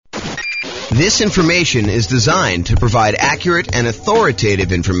This information is designed to provide accurate and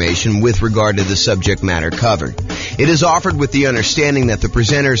authoritative information with regard to the subject matter covered. It is offered with the understanding that the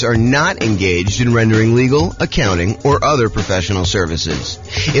presenters are not engaged in rendering legal, accounting, or other professional services.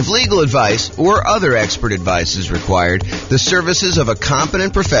 If legal advice or other expert advice is required, the services of a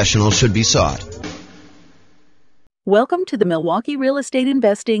competent professional should be sought. Welcome to the Milwaukee Real Estate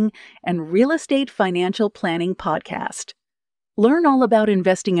Investing and Real Estate Financial Planning Podcast. Learn all about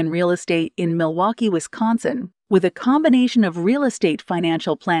investing in real estate in Milwaukee, Wisconsin, with a combination of real estate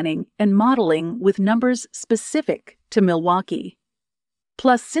financial planning and modeling with numbers specific to Milwaukee.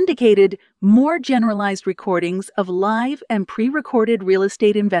 Plus syndicated, more generalized recordings of live and pre-recorded real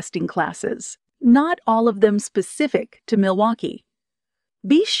estate investing classes, not all of them specific to Milwaukee.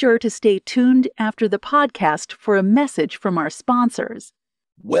 Be sure to stay tuned after the podcast for a message from our sponsors.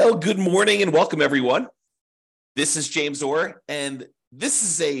 Well, good morning and welcome, everyone. This is James Orr, and this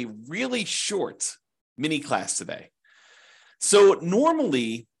is a really short mini class today. So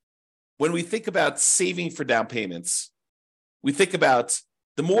normally, when we think about saving for down payments, we think about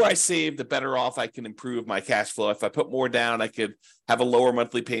the more I save, the better off I can improve my cash flow. If I put more down, I could have a lower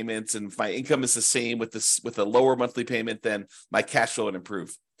monthly payment, and if my income is the same with a lower monthly payment, then my cash flow would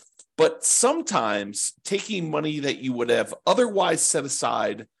improve. But sometimes taking money that you would have otherwise set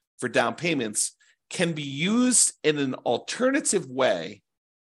aside for down payments can be used in an alternative way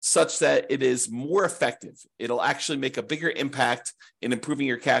such that it is more effective. It'll actually make a bigger impact in improving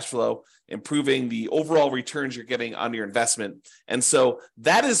your cash flow, improving the overall returns you're getting on your investment. And so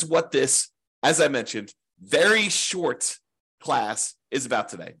that is what this, as I mentioned, very short class is about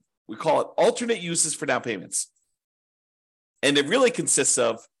today. We call it alternate uses for down payments. And it really consists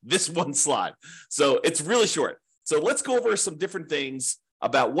of this one slide. So it's really short. So let's go over some different things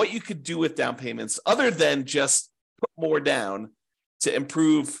about what you could do with down payments other than just put more down to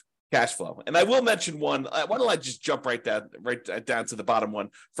improve cash flow. And I will mention one. Why don't I just jump right down to the bottom one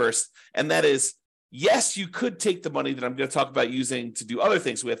first? And that is, yes, you could take the money that I'm going to talk about using to do other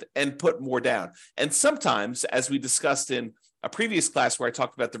things with and put more down. And sometimes, as we discussed in a previous class where I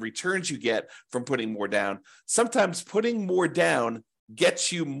talked about the returns you get from putting more down, sometimes putting more down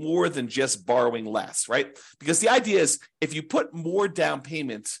gets you more than just borrowing less, right? Because the idea is if you put more down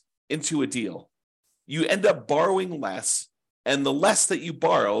payment into a deal, you end up borrowing less, and the less that you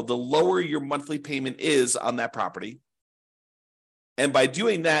borrow, the lower your monthly payment is on that property. And by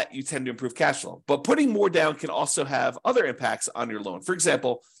doing that, you tend to improve cash flow. But putting more down can also have other impacts on your loan. For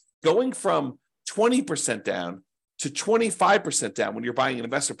example, going from 20% down to 25% down when you're buying an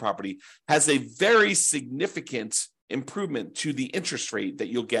investment property has a very significant improvement to the interest rate that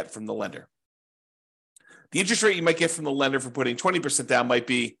you'll get from the lender. The interest rate you might get from the lender for putting 20% down might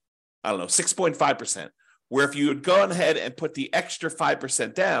be, 6.5%. Where if you had gone ahead and put the extra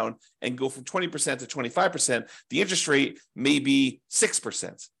 5% down and go from 20% to 25%, the interest rate may be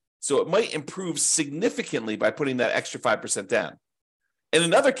 6%. So it might improve significantly by putting that extra 5% down. And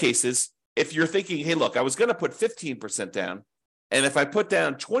in other cases, if you're thinking, hey, look, I was going to put 15% down, and if I put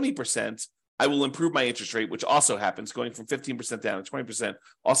down 20%, I will improve my interest rate, which also happens. Going from 15% down to 20%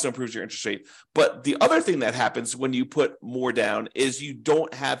 also improves your interest rate. But the other thing that happens when you put more down is you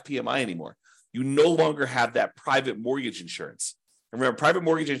don't have PMI anymore. You no longer have that private mortgage insurance. And remember, private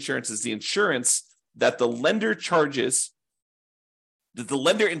mortgage insurance is the insurance that the lender charges, that the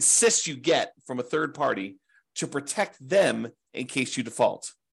lender insists you get from a third party to protect them in case you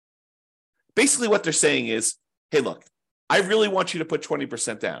default. Basically, what they're saying is, hey, look, I really want you to put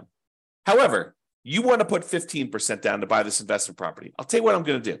 20% down. However, you want to put 15% down to buy this investment property. I'll tell you what I'm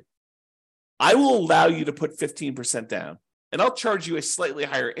going to do. I will allow you to put 15% down, and I'll charge you a slightly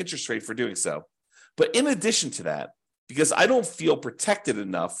higher interest rate for doing so. But in addition to that, because I don't feel protected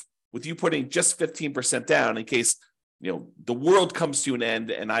enough with you putting just 15% down in case the world comes to an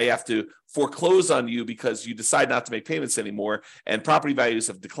end and I have to foreclose on you because you decide not to make payments anymore and property values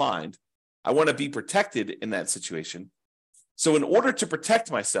have declined, I want to be protected in that situation. So in order to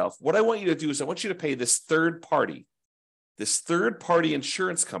protect myself, what I want you to do is I want you to pay this third party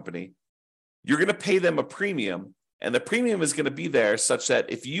insurance company. You're going to pay them a premium, and the premium is going to be there such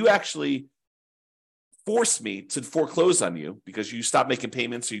that if you actually force me to foreclose on you because you stop making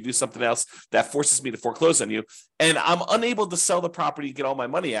payments or you do something else that forces me to foreclose on you, and I'm unable to sell the property, get all my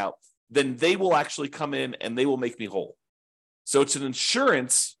money out, then they will actually come in and they will make me whole. So it's an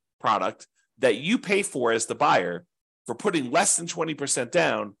insurance product that you pay for as the buyer for putting less than 20%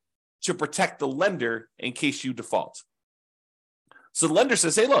 down to protect the lender in case you default. So the lender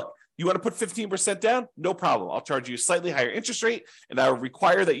says, hey, look, you want to put 15% down? No problem. I'll charge you a slightly higher interest rate, and I will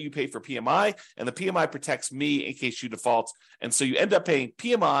require that you pay for PMI, and the PMI protects me in case you default. And so you end up paying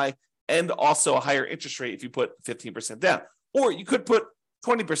PMI and also a higher interest rate if you put 15% down. Or you could put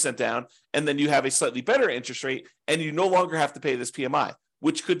 20% down, and then you have a slightly better interest rate, and you no longer have to pay this PMI,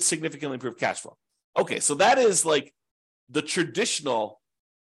 which could significantly improve cash flow. Okay, so that is like the traditional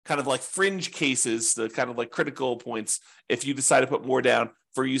kind of like fringe cases, the kind of like critical points if you decide to put more down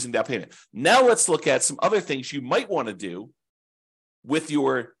for using down payment. Now let's look at some other things you might want to do with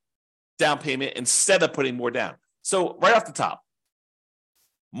your down payment instead of putting more down. So right off the top,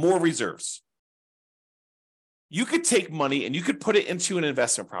 more reserves. You could take money and you could put it into an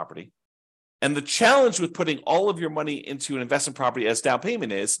investment property. And the challenge with putting all of your money into an investment property as down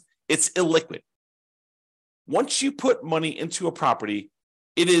payment is it's illiquid. Once you put money into a property,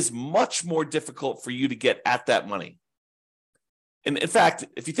 it is much more difficult for you to get at that money. And in fact,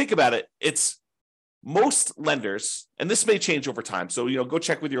 if you think about it, it's most lenders, and this may change over time. So, go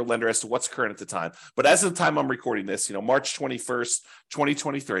check with your lender as to what's current at the time. But as of the time I'm recording this, March 21st,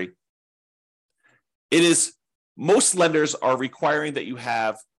 2023, it is most lenders are requiring that you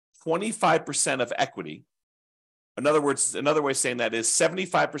have 25% of equity. In other words, another way of saying that is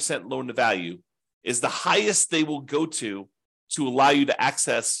 75% loan to value is the highest they will go to allow you to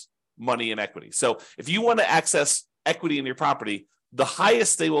access money and equity. So if you want to access equity in your property, the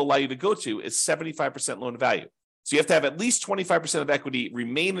highest they will allow you to go to is 75% loan to value. So you have to have at least 25% of equity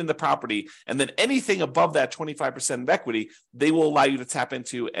remain in the property, and then anything above that 25% of equity, they will allow you to tap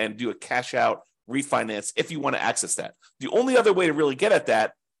into and do a cash out refinance if you want to access that. The only other way to really get at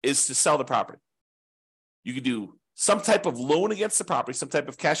that is to sell the property. You could do some type of loan against the property, some type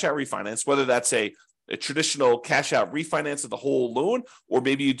of cash out refinance, whether that's a traditional cash out refinance of the whole loan, or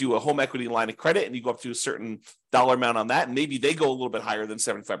maybe you do a home equity line of credit and you go up to a certain dollar amount on that, and maybe they go a little bit higher than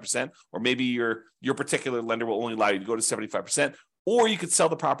 75%, or maybe your particular lender will only allow you to go to 75%, or you could sell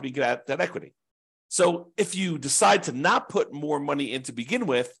the property and get that equity. So if you decide to not put more money in to begin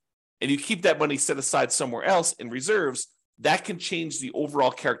with, and you keep that money set aside somewhere else in reserves, that can change the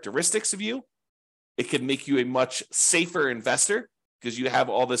overall characteristics of you. It can make you a much safer investor because you have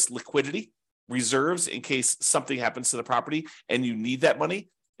all this liquidity reserves in case something happens to the property and you need that money.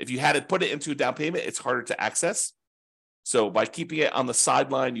 If you had to put it into a down payment, it's harder to access. So by keeping it on the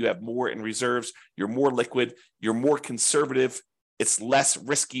sideline, you have more in reserves, you're more liquid, you're more conservative, it's less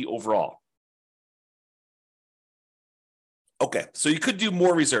risky overall. Okay, so you could do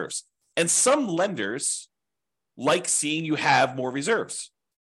more reserves. And some lenders like seeing you have more reserves.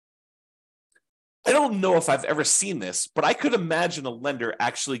 I don't know if I've ever seen this, but I could imagine a lender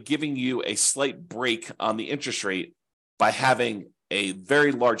actually giving you a slight break on the interest rate by having a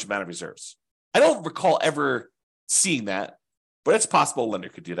very large amount of reserves. I don't recall ever seeing that, but it's possible a lender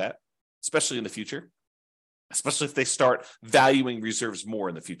could do that, especially in the future, especially if they start valuing reserves more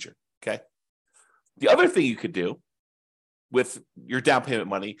in the future, okay? The other thing you could do with your down payment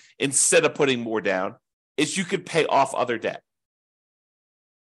money, instead of putting more down, is you could pay off other debt.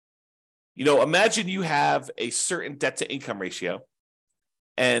 Imagine you have a certain debt to income ratio,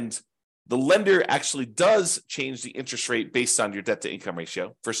 and the lender actually does change the interest rate based on your debt to income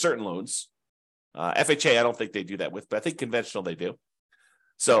ratio for certain loans. FHA, I don't think they do that with, but I think conventional they do.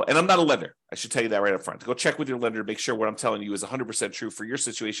 So, and I'm not a lender. I should tell you that right up front. Go check with your lender to make sure what I'm telling you is 100% true for your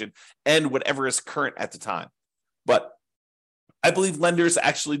situation and whatever is current at the time. But I believe lenders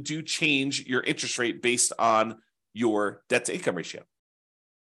actually do change your interest rate based on your debt to income ratio.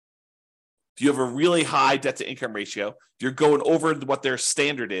 If you have a really high debt to income ratio, if you're going over what their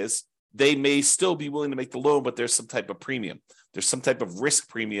standard is, they may still be willing to make the loan, but there's some type of premium. There's some type of risk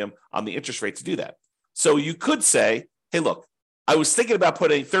premium on the interest rate to do that. So you could say, hey, look, I was thinking about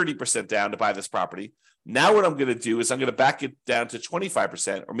putting 30% down to buy this property. Now what I'm going to do is I'm going to back it down to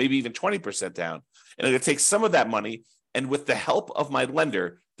 25% or maybe even 20% down. And I'm going to take some of that money and with the help of my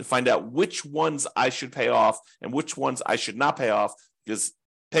lender to find out which ones I should pay off and which ones I should not pay off, because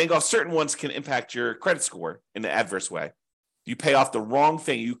paying off certain ones can impact your credit score in an adverse way. You pay off the wrong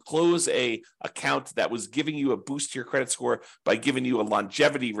thing. You close a account that was giving you a boost to your credit score by giving you a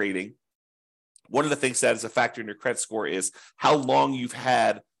longevity rating. One of the things that is a factor in your credit score is how long you've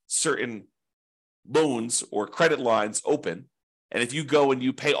had certain loans or credit lines open. And if you go and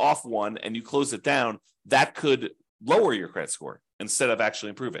you pay off one and you close it down, that could lower your credit score instead of actually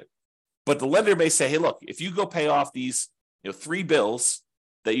improve it. But the lender may say, hey, look, if you go pay off these 3 bills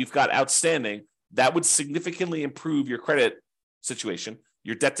that you've got outstanding, that would significantly improve your credit situation,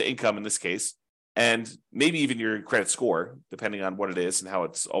 your debt to income in this case, and maybe even your credit score, depending on what it is and how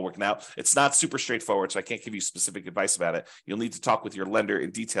it's all working out. It's not super straightforward, so I can't give you specific advice about it. You'll need to talk with your lender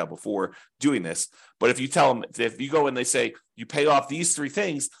in detail before doing this. But if you tell them, if you go and they say, you pay off these 3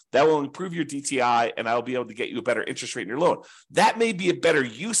 things, that will improve your DTI and I'll be able to get you a better interest rate in your loan. That may be a better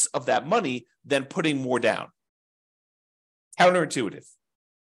use of that money than putting more down. Counterintuitive.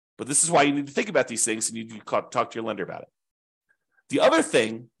 But this is why you need to think about these things and you need to talk to your lender about it. The other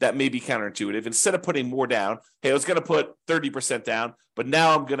thing that may be counterintuitive, instead of putting more down, hey, I was going to put 30% down, but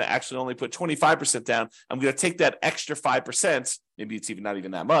now I'm going to actually only put 25% down. I'm going to take that extra 5%, maybe it's even not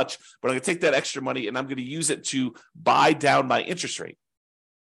even that much, but I'm going to take that extra money and I'm going to use it to buy down my interest rate.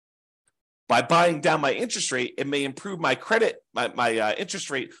 By buying down my interest rate, it may improve my credit, my interest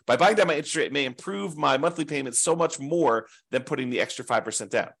rate. By buying down my interest rate, it may improve my monthly payments so much more than putting the extra 5%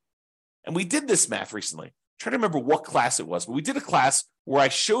 down. And we did this math recently. Trying to remember what class it was, but we did a class where I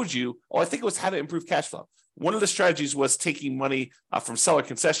showed you, I think it was how to improve cash flow. One of the strategies was taking money from seller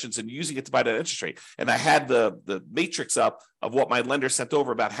concessions and using it to buy down interest rate. And I had the matrix up of what my lender sent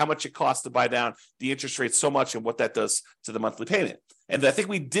over about how much it costs to buy down the interest rate so much and what that does to the monthly payment. And I think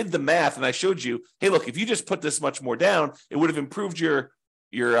we did the math and I showed you, hey, look, if you just put this much more down, it would have improved your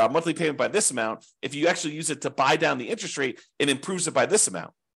monthly payment by this amount. If you actually use it to buy down the interest rate, it improves it by this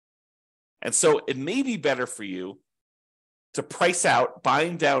amount. And so it may be better for you to price out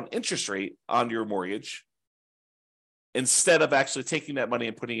buying down interest rate on your mortgage instead of actually taking that money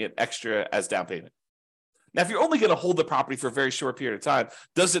and putting it extra as down payment. Now, if you're only going to hold the property for a very short period of time,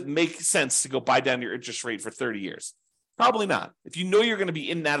 does it make sense to go buy down your interest rate for 30 years? Probably not. If you know you're going to be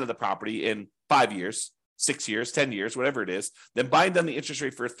in and out of the property in 5 years, 6 years, 10 years, whatever it is, then buying down the interest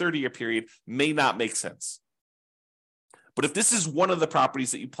rate for a 30-year period may not make sense. But if this is one of the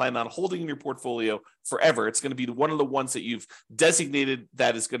properties that you plan on holding in your portfolio forever, it's going to be one of the ones that you've designated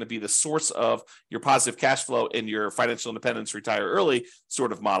that is going to be the source of your positive cash flow in your financial independence, retire early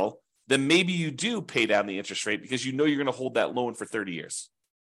sort of model, then maybe you do pay down the interest rate because you know you're going to hold that loan for 30 years.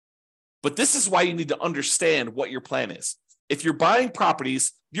 But this is why you need to understand what your plan is. If you're buying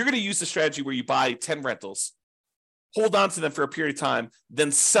properties, you're going to use the strategy where you buy 10 rentals, hold on to them for a period of time,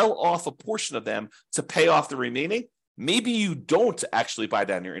 then sell off a portion of them to pay off the remaining. Maybe you don't actually buy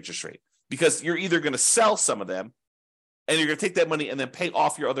down your interest rate because you're either going to sell some of them and you're going to take that money and then pay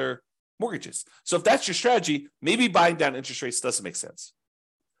off your other mortgages. So if that's your strategy, maybe buying down interest rates doesn't make sense.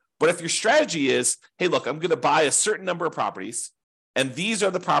 But if your strategy is, hey, look, I'm going to buy a certain number of properties and these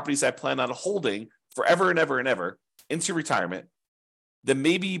are the properties I plan on holding forever and ever and ever into retirement, then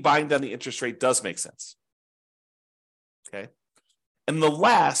maybe buying down the interest rate does make sense. Okay. And the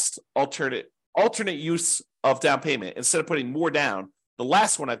last alternate use of down payment, instead of putting more down, the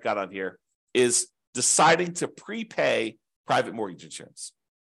last one I've got on here is deciding to prepay private mortgage insurance.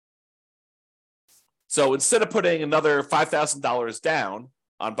 So instead of putting another $5,000 down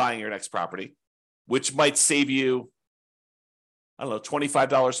on buying your next property, which might save you, I don't know,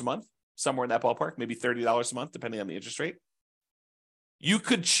 $25 a month, somewhere in that ballpark, maybe $30 a month, depending on the interest rate, you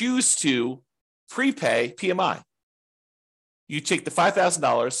could choose to prepay PMI. You take the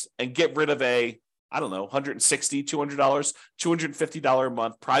 $5,000 and get rid of a, I don't know, $160, $200, $250 a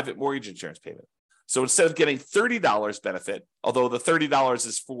month private mortgage insurance payment. So instead of getting $30 benefit, although the $30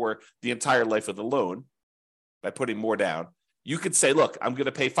 is for the entire life of the loan by putting more down, you could say, look, I'm going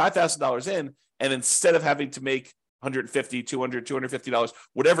to pay $5,000 in, and instead of having to make $150, $200, $250,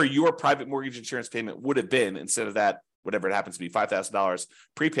 whatever your private mortgage insurance payment would have been, instead of that, whatever it happens to be, $5,000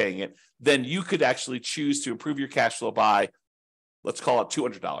 prepaying it, then you could actually choose to improve your cash flow by, let's call it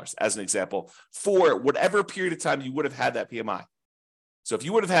 $200 as an example, for whatever period of time you would have had that PMI. So if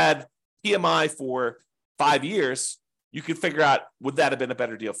you would have had PMI for 5 years, you could figure out, would that have been a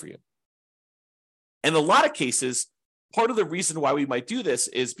better deal for you? In a lot of cases, part of the reason why we might do this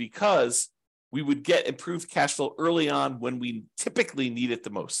is because we would get improved cash flow early on when we typically need it the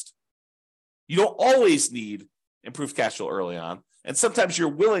most. You don't always need improved cash flow early on. And sometimes you're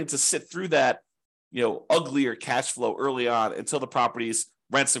willing to sit through that, uglier cash flow early on until the property's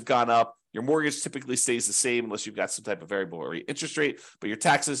rents have gone up. Your mortgage typically stays the same unless you've got some type of variable rate interest rate, but your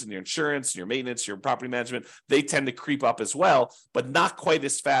taxes and your insurance, and your maintenance, your property management, they tend to creep up as well, but not quite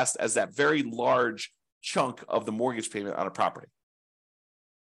as fast as that very large chunk of the mortgage payment on a property.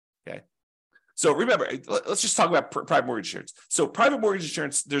 Okay. So remember, let's just talk about private mortgage insurance. So private mortgage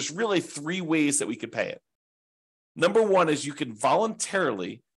insurance, there's really 3 ways that we could pay it. Number one is you can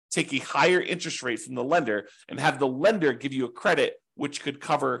voluntarily take a higher interest rate from the lender and have the lender give you a credit which could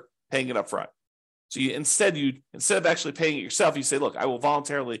cover paying it up front. So instead of actually paying it yourself, you say, look, I will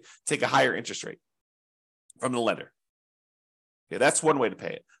voluntarily take a higher interest rate from the lender. Okay, that's one way to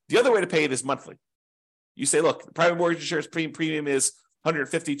pay it. The other way to pay it is monthly. You say, look, the private mortgage insurance premium is $150,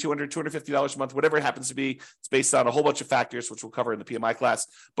 $200, $250 a month, whatever it happens to be. It's based on a whole bunch of factors, which we'll cover in the PMI class.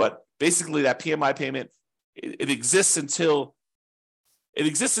 But basically, that PMI payment, it exists until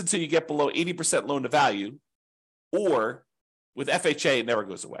you get below 80% loan to value, or with FHA, it never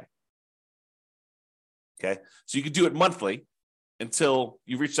goes away. Okay, so you can do it monthly until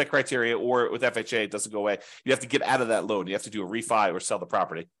you reach that criteria, or with FHA, it doesn't go away. You have to get out of that loan. You have to do a refi or sell the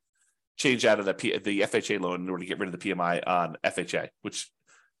property, change out of the FHA loan in order to get rid of the PMI on FHA, which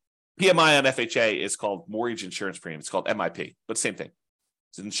PMI on FHA is called mortgage insurance premium. It's called MIP, but same thing.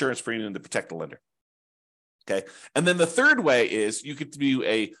 It's an insurance premium to protect the lender. Okay. And then the third way is you could do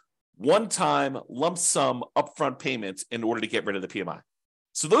a one-time lump sum upfront payment in order to get rid of the PMI.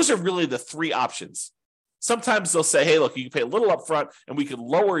 So those are really the three options. Sometimes they'll say, hey, look, you can pay a little upfront and we could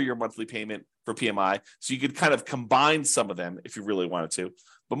lower your monthly payment for PMI. So you could kind of combine some of them if you really wanted to.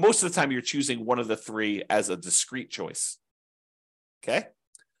 But most of the time you're choosing one of the three as a discrete choice. Okay.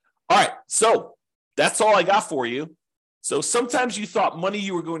 All right. So that's all I got for you. So sometimes you thought money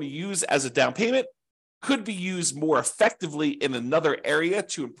you were going to use as a down payment could be used more effectively in another area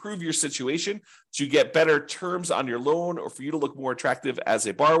to improve your situation, to get better terms on your loan, or for you to look more attractive as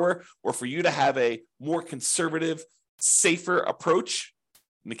a borrower, or for you to have a more conservative, safer approach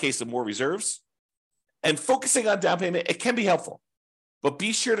in the case of more reserves. And focusing on down payment, it can be helpful, but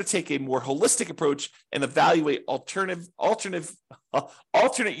be sure to take a more holistic approach and evaluate alternate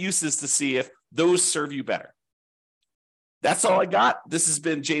uses to see if those serve you better. That's all I got. This has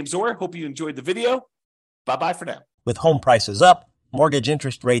been James Orr. Hope you enjoyed the video. Bye-bye for now. With home prices up, mortgage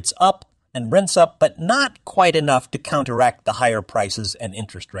interest rates up, and rents up, but not quite enough to counteract the higher prices and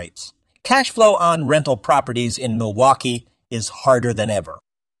interest rates. Cash flow on rental properties in Milwaukee is harder than ever.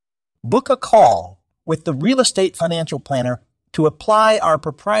 Book a call with the Real Estate Financial Planner to apply our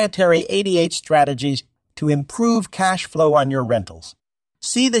proprietary 88 strategies to improve cash flow on your rentals.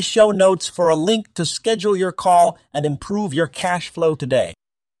 See the show notes for a link to schedule your call and improve your cash flow today.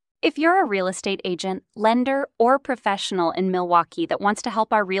 If you're a real estate agent, lender, or professional in Milwaukee that wants to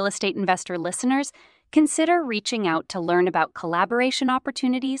help our real estate investor listeners, consider reaching out to learn about collaboration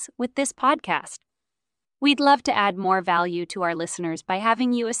opportunities with this podcast. We'd love to add more value to our listeners by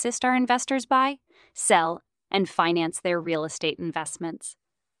having you assist our investors buy, sell, and finance their real estate investments.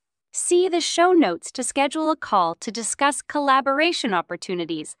 See the show notes to schedule a call to discuss collaboration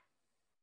opportunities